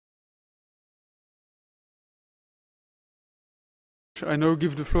I now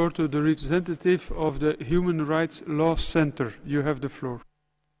give the floor to the representative of the Human Rights Law Centre. You have the floor.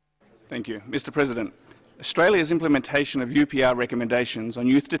 Thank you. Mr. President, Australia's implementation of UPR recommendations on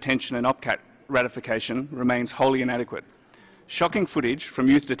youth detention and OPCAT ratification remains wholly inadequate. Shocking footage from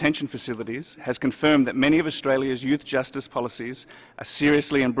youth detention facilities has confirmed that many of Australia's youth justice policies are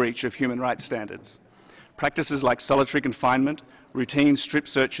seriously in breach of human rights standards. Practices like solitary confinement, routine strip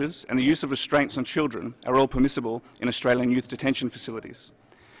searches and the use of restraints on children are all permissible in Australian youth detention facilities.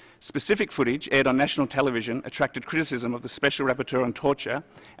 Specific footage aired on national television attracted criticism of the Special Rapporteur on Torture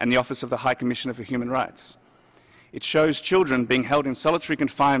and the Office of the High Commissioner for Human Rights. It shows children being held in solitary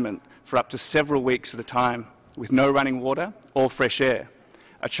confinement for up to several weeks at a time, with no running water or fresh air,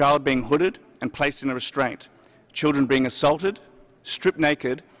 a child being hooded and placed in a restraint, children being assaulted, stripped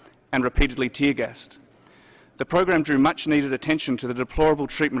naked and repeatedly tear-gassed. The program drew much needed attention to the deplorable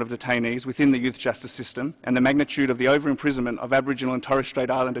treatment of detainees within the youth justice system and the magnitude of the over-imprisonment of Aboriginal and Torres Strait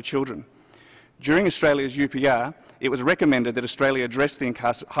Islander children. During Australia's UPR, it was recommended that Australia address the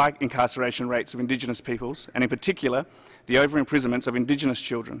high incarceration rates of Indigenous peoples and in particular the over-imprisonments of Indigenous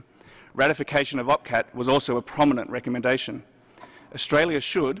children. Ratification of OPCAT was also a prominent recommendation. Australia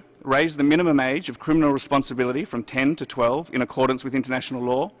should raise the minimum age of criminal responsibility from 10 to 12 in accordance with international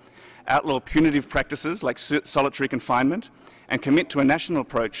law, outlaw punitive practices like solitary confinement and commit to a national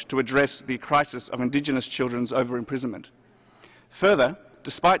approach to address the crisis of Indigenous children's over-imprisonment. Further,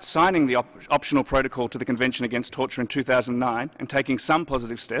 despite signing the optional protocol to the Convention Against Torture in 2009 and taking some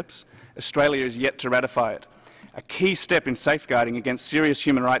positive steps, Australia is yet to ratify it. A key step in safeguarding against serious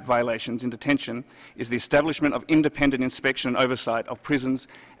human rights violations in detention is the establishment of independent inspection and oversight of prisons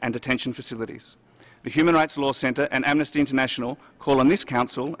and detention facilities. The Human Rights Law Centre and Amnesty International call on this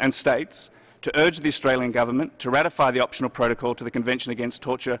Council and states to urge the Australian Government to ratify the optional protocol to the Convention Against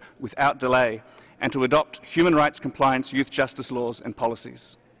Torture without delay and to adopt human rights compliance youth justice laws and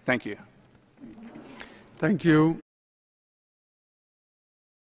policies. Thank you. Thank you.